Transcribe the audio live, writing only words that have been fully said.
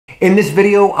In this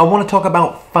video, I want to talk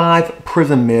about 5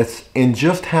 prison myths and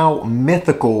just how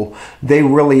mythical they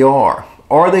really are.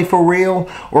 Are they for real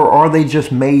or are they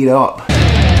just made up?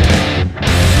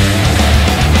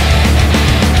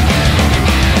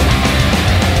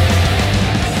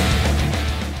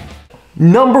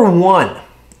 Number 1,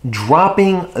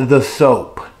 dropping the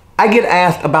soap. I get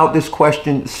asked about this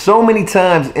question so many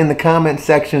times in the comment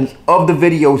sections of the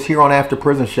videos here on After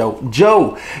Prison Show.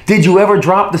 Joe, did you ever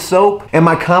drop the soap? And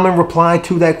my common reply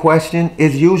to that question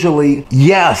is usually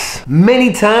yes.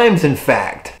 Many times, in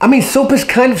fact. I mean, soap is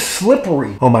kind of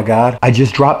slippery. Oh my God, I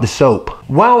just dropped the soap.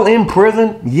 While in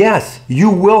prison, yes,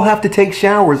 you will have to take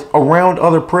showers around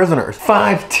other prisoners.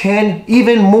 5, 10,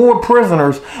 even more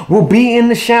prisoners will be in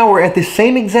the shower at the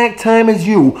same exact time as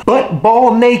you, butt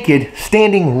ball naked,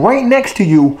 standing right next to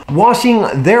you, washing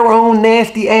their own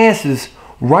nasty asses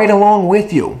right along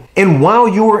with you. And while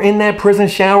you are in that prison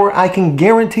shower, I can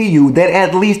guarantee you that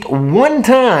at least one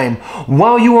time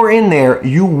while you are in there,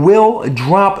 you will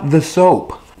drop the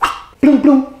soap. Bloop,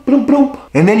 bloop, bloop, bloop.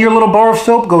 And then your little bar of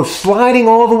soap goes sliding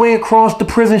all the way across the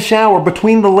prison shower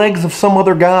between the legs of some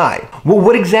other guy. Well,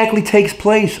 what exactly takes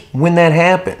place when that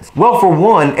happens? Well, for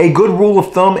one, a good rule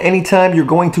of thumb anytime you're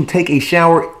going to take a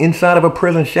shower inside of a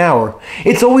prison shower,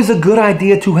 it's always a good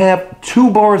idea to have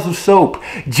 2 bars of soap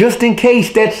just in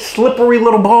case that slippery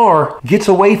little bar gets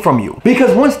away from you.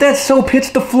 Because once that soap hits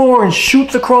the floor and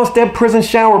shoots across that prison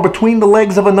shower between the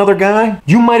legs of another guy,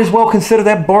 you might as well consider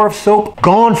that bar of soap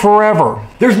gone forever.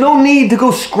 There's no need to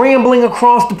go scrambling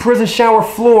across the prison shower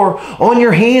floor on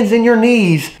your hands and your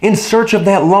knees in search of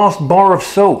that lost bar of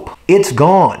soap. It's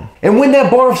gone. And when that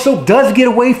bar of soap does get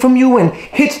away from you and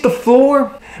hits the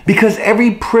floor, because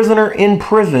every prisoner in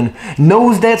prison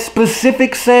knows that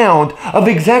specific sound of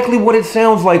exactly what it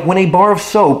sounds like when a bar of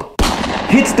soap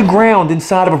hits the ground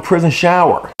inside of a prison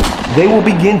shower. They will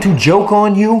begin to joke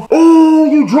on you. Oh,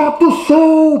 you dropped the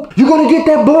soap. You gonna get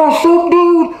that bar of soap,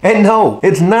 dude? And no,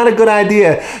 it's not a good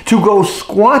idea to go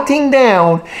squatting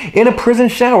down in a prison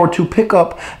shower to pick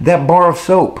up that bar of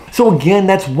soap. So again,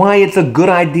 that's why it's a good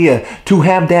idea to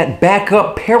have that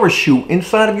backup parachute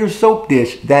inside of your soap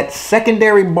dish, that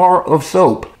secondary bar of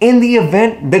soap, in the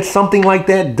event that something like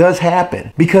that does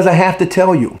happen. Because I have to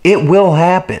tell you, it will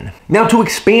happen. Now, to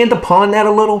expand upon that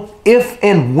a little, if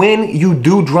and when you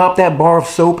do drop that bar of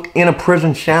soap in a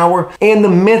prison shower, and the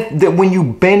myth that when you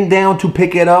bend down to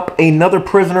pick it up, another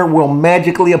prisoner will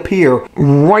magically appear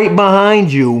right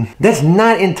behind you, that's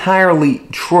not entirely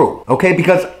true, okay?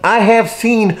 Because I have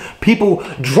seen people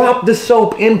drop the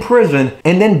soap in prison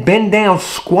and then bend down,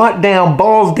 squat down,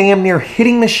 balls damn near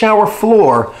hitting the shower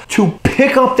floor to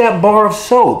pick up that bar of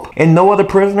soap, and no other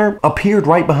prisoner appeared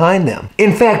right behind them.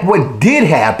 In fact, what did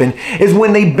happen is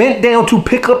when they bent down to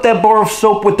pick up that bar of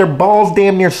soap with their balls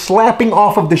damn near slapping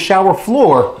off of the shower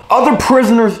floor, other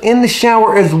prisoners in the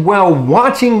shower as well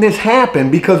watching this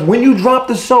happen, because when you drop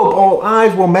the soap, all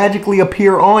eyes will magically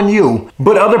appear on you.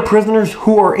 But other prisoners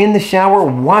who are in the shower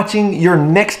watching your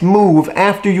next move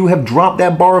after you have dropped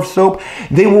that bar of soap,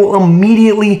 they will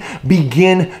immediately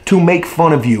begin to make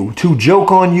fun of you, to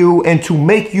joke on you, and to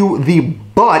make you the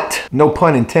butt, no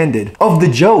pun intended, of the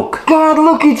joke. God,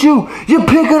 look at you. You're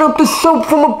picking up the soap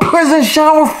from a prison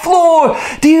shower floor.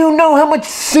 Do you know how much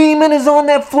semen is on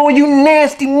that floor, you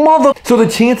nasty mother? So the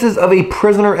chances of a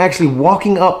prisoner actually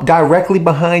walking up directly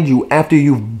behind you after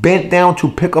you've bent down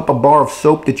to pick up a bar of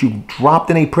soap that you dropped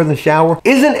in a prison shower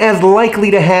isn't as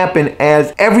likely to happen,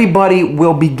 as everybody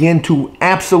will begin to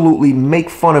absolutely make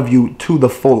fun of you to the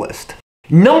fullest.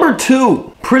 Number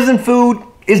 2, prison food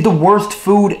is the worst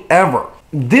food ever.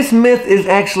 This myth is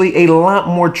actually a lot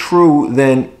more true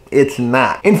than it's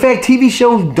not. In fact, TV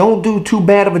shows don't do too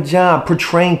bad of a job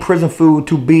portraying prison food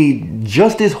to be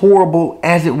just as horrible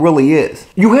as it really is.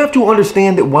 You have to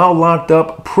understand that while locked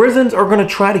up, prisons are going to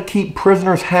try to keep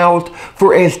prisoners housed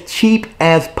for as cheap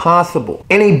as possible.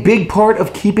 And a big part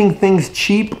of keeping things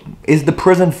cheap is the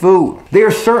prison food. They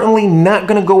are certainly not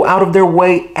going to go out of their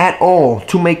way at all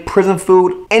to make prison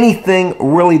food anything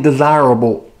really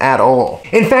desirable at all.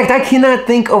 In fact, I cannot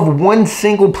think of one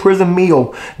single prison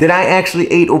meal that I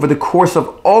actually ate over the course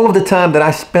of all of the time that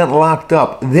I spent locked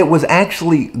up that was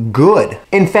actually good.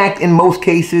 In fact, in most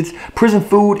cases, prison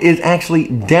food is actually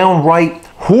downright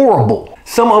horrible.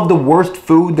 Some of the worst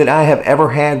food that I have ever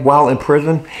had while in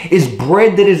prison is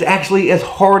bread that is actually as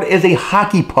hard as a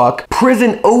hockey puck,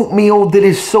 prison oatmeal that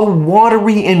is so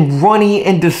watery and runny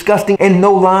and disgusting, and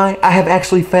no lie, I have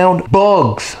actually found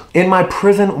bugs in my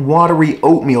prison watery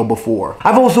oatmeal before.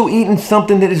 I've also eaten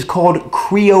something that is called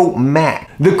Creo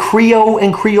Mac. The Creo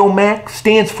in Creo Mac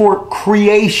stands for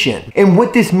creation. And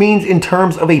what this means in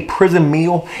terms of a prison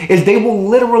meal is they will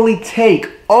literally take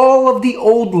all of the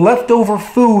old leftover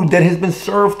food that has been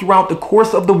served throughout the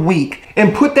course of the week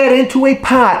and put that into a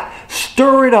pot,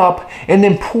 stir it up, and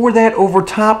then pour that over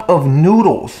top of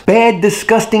noodles, bad,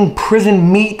 disgusting prison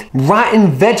meat,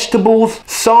 rotten vegetables,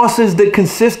 sauces that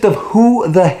consist of who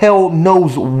the hell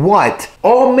knows what,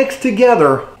 all mixed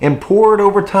together, and pour it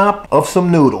over top of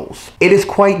some noodles. It is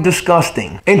quite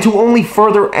disgusting. And to only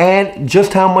further add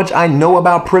just how much I know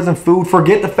about prison food,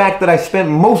 forget the fact that I spent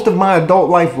most of my adult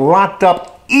life locked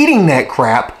up eating that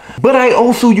crap, but I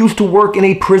also used to work in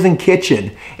a prison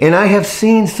kitchen, and I have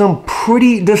seen some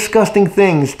pretty disgusting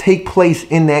things take place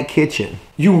in that kitchen.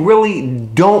 You really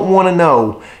don't want to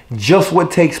know just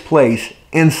what takes place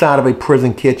inside of a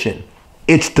prison kitchen.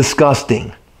 It's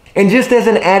disgusting. And just as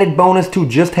an added bonus to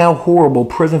just how horrible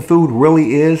prison food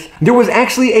really is, there was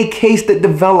actually a case that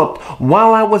developed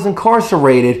while I was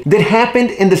incarcerated that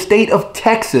happened in the state of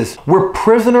Texas, where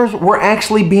prisoners were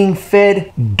actually being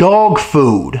fed dog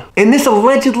food. And this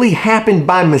allegedly happened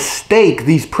by mistake,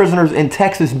 these prisoners in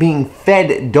Texas being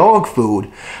fed dog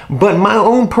food. But my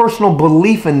own personal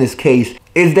belief in this case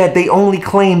is that they only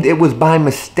claimed it was by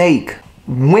mistake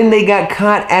when they got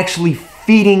caught actually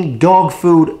feeding dog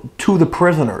food to the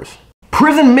prisoners.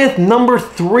 Prison myth number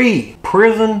 3.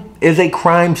 Prison is a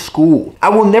crime school. I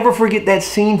will never forget that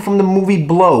scene from the movie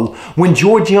Blow when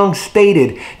George Young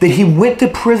stated that he went to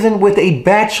prison with a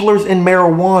bachelor's in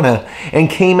marijuana and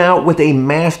came out with a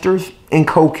master's in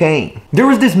cocaine. There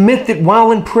is this myth that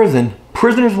while in prison,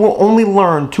 prisoners will only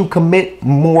learn to commit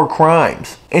more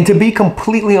crimes. And to be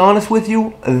completely honest with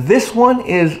you, this one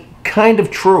is kind of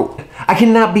true. I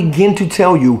cannot begin to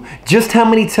tell you just how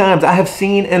many times I have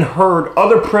seen and heard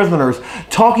other prisoners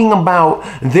talking about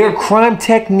their crime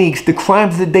techniques, the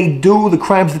crimes that they do, the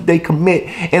crimes that they commit,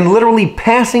 and literally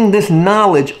passing this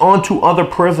knowledge on to other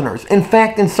prisoners. In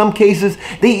fact, in some cases,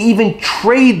 they even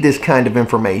trade this kind of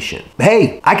information.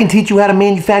 Hey, I can teach you how to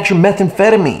manufacture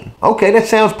methamphetamine. Okay, that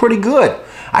sounds pretty good.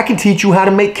 I can teach you how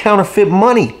to make counterfeit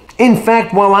money. In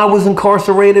fact, while I was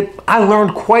incarcerated, I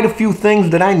learned quite a few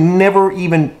things that I never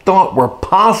even thought were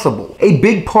possible. A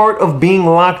big part of being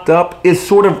locked up is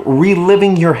sort of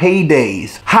reliving your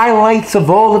heydays, highlights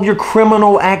of all of your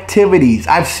criminal activities.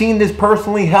 I've seen this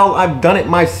personally, hell, I've done it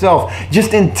myself,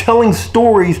 just in telling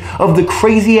stories of the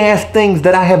crazy ass things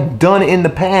that I have done in the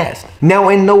past. Now,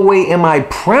 in no way am I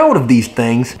proud of these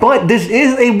things, but this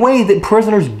is a way that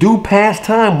prisoners do pass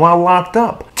time while locked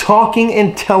up. Talking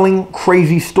and telling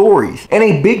crazy stories. And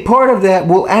a big part of that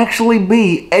will actually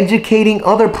be educating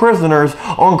other prisoners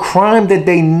on crime that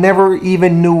they never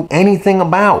even knew anything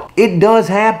about. It does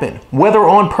happen. Whether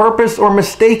on purpose or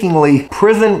mistakenly,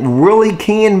 prison really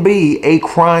can be a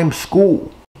crime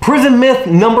school. Prison myth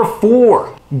number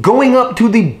 4. Going up to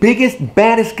the biggest,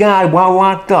 baddest guy while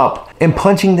locked up and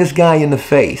punching this guy in the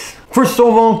face. For so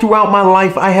long throughout my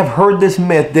life, I have heard this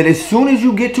myth that as soon as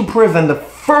you get to prison, the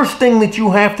first thing that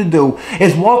you have to do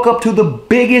is walk up to the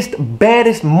biggest,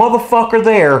 baddest motherfucker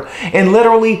there and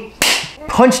literally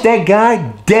punch that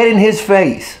guy dead in his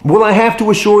face. Well, I have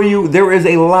to assure you, there is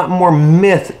a lot more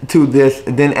myth to this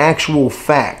than actual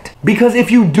fact. Because if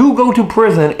you do go to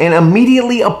prison and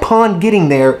immediately upon getting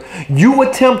there, you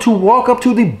attempt to walk up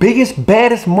to the biggest,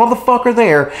 baddest motherfucker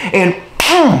there and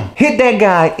hit that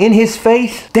guy in his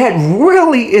face, that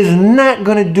really is not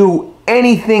gonna do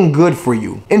anything good for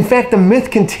you. In fact, the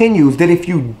myth continues that if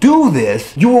you do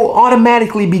this, you will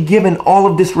automatically be given all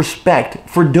of this respect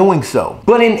for doing so.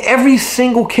 But in every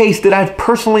single case that I've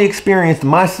personally experienced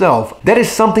myself, that is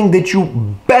something that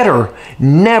you better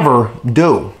never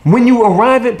do. When you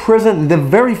arrive at prison, the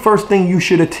very first thing you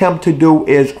should attempt to do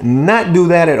is not do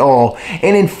that at all,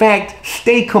 and in fact,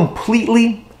 stay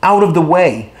completely out of the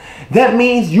way. That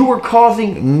means you are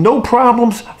causing no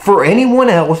problems for anyone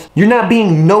else. You're not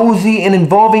being nosy and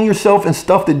involving yourself in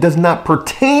stuff that does not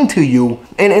pertain to you.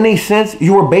 And in a sense,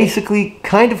 you are basically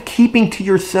kind of keeping to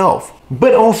yourself.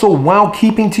 But also, while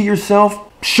keeping to yourself,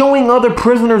 showing other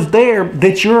prisoners there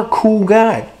that you're a cool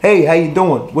guy. Hey, how you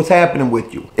doing? What's happening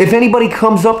with you? If anybody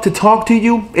comes up to talk to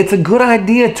you, it's a good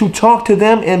idea to talk to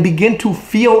them and begin to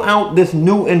feel out this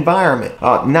new environment.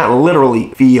 Not literally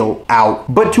feel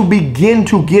out, but to begin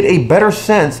to get a better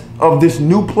sense of this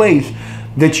new place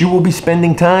that you will be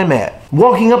spending time at.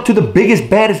 Walking up to the biggest,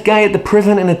 baddest guy at the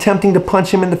prison and attempting to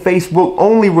punch him in the face will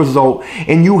only result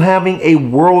in you having a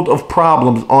world of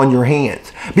problems on your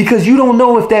hands. Because you don't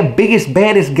know if that biggest,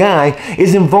 baddest guy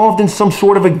is involved in some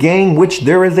sort of a gang, which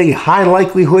there is a high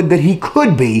likelihood that he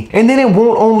could be. And then it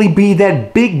won't only be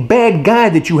that big, bad guy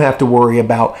that you have to worry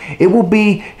about. It will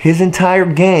be his entire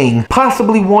gang,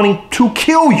 possibly wanting to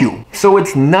kill you. So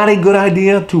it's not a good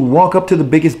idea to walk up to the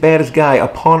biggest, baddest guy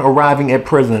upon arriving at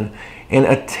prison and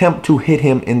attempt to hit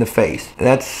him in the face.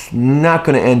 That's not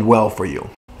going to end well for you.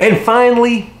 And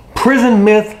finally, prison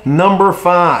myth number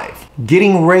 5,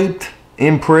 getting raped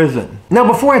in prison. Now,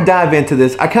 before I dive into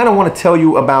this, I kind of want to tell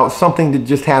you about something that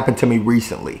just happened to me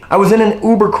recently. I was in an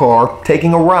Uber car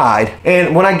taking a ride,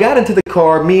 and when I got into the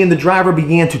car, me and the driver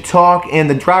began to talk, and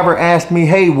the driver asked me,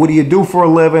 hey, what do you do for a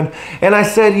living? And I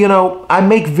said, you know, I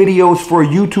make videos for a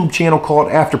YouTube channel called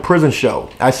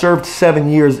AfterPrisonShow. I served 7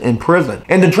 years in prison.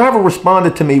 And the driver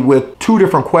responded to me with 2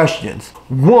 different questions.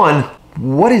 1,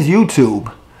 what is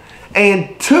YouTube?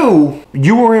 And 2,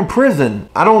 you were in prison.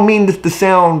 I don't mean this to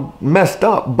sound messed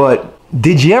up, but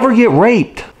did you ever get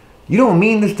raped? You don't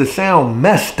mean this to sound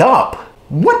messed up.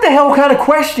 What the hell kind of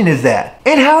question is that?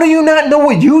 And how do you not know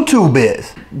what YouTube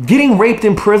is? Getting raped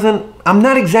in prison, I'm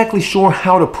not exactly sure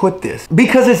how to put this,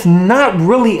 because it's not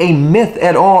really a myth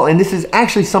at all, and this is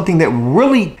actually something that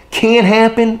really can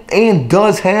happen and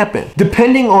does happen.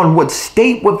 Depending on what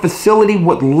state, what facility,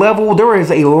 what level, there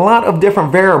is a lot of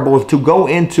different variables to go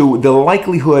into the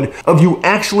likelihood of you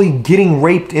actually getting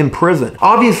raped in prison.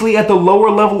 Obviously, at the lower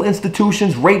level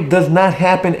institutions, rape does not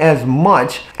happen as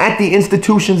much. At the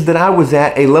institutions that I was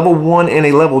at, a level 1 and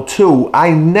a level 2,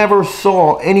 I never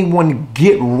saw anyone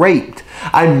get raped.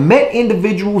 I met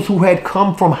individuals who had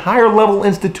come from higher level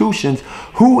institutions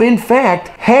who in fact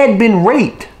had been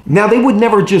raped. Now, they would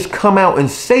never just come out and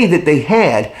say that they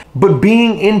had, but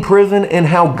being in prison and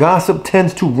how gossip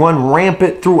tends to run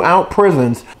rampant throughout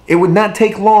prisons, it would not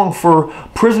take long for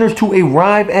prisoners to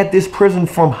arrive at this prison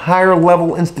from higher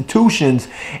level institutions,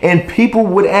 and people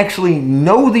would actually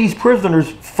know these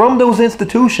prisoners from those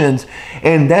institutions,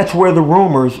 and that's where the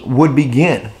rumors would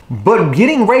begin. But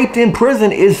getting raped in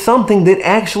prison is something that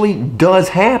actually does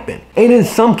happen. And in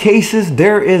some cases,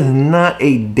 there is not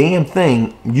a damn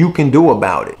thing you can do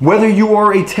about it. Whether you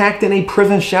are attacked in a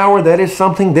prison shower, that is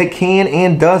something that can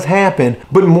and does happen.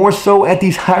 But more so at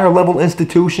these higher level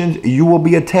institutions, you will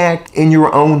be attacked in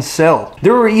your own cell.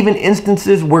 There are even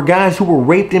instances where guys who were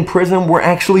raped in prison were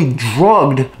actually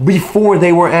drugged before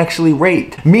they were actually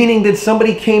raped. Meaning that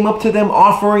somebody came up to them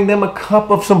offering them a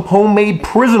cup of some homemade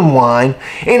prison wine,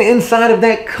 and inside of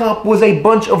that cup was a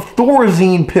bunch of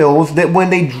Thorazine pills that when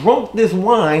they drank this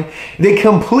wine, they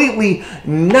completely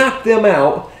knocked them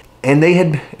out, and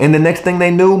the next thing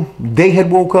they knew, they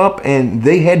had woke up and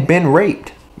they had been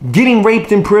raped. Getting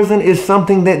raped in prison is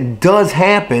something that does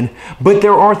happen, but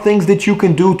there are things that you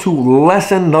can do to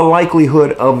lessen the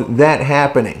likelihood of that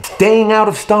happening. Staying out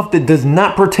of stuff that does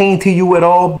not pertain to you at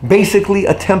all, basically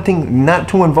attempting not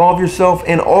to involve yourself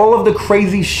in all of the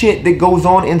crazy shit that goes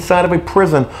on inside of a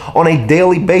prison on a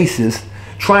daily basis,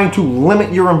 trying to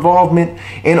limit your involvement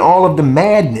in all of the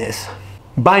madness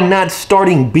by not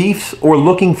starting beefs or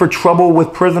looking for trouble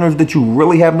with prisoners that you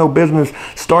really have no business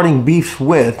starting beefs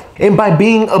with, and by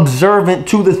being observant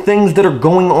to the things that are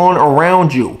going on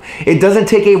around you. It doesn't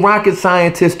take a rocket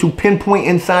scientist to pinpoint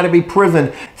inside of a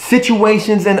prison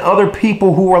situations and other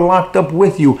people who are locked up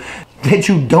with you that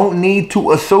you don't need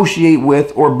to associate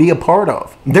with or be a part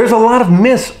of. There's a lot of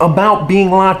myths about being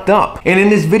locked up, and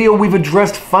in this video we've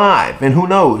addressed 5, and who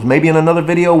knows, maybe in another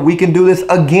video we can do this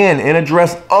again and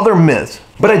address other myths.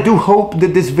 But I do hope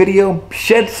that this video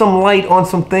sheds some light on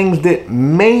some things that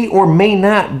may or may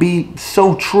not be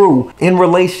so true in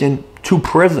relation to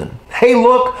prison. Hey,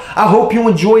 look, I hope you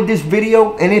enjoyed this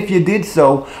video, and if you did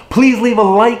so, please leave a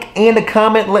like and a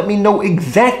comment. Let me know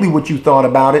exactly what you thought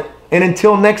about it. And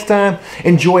until next time,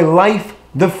 enjoy life,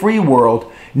 the free world.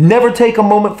 Never take a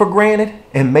moment for granted,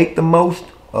 and make the most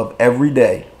of every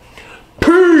day.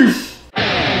 Peace!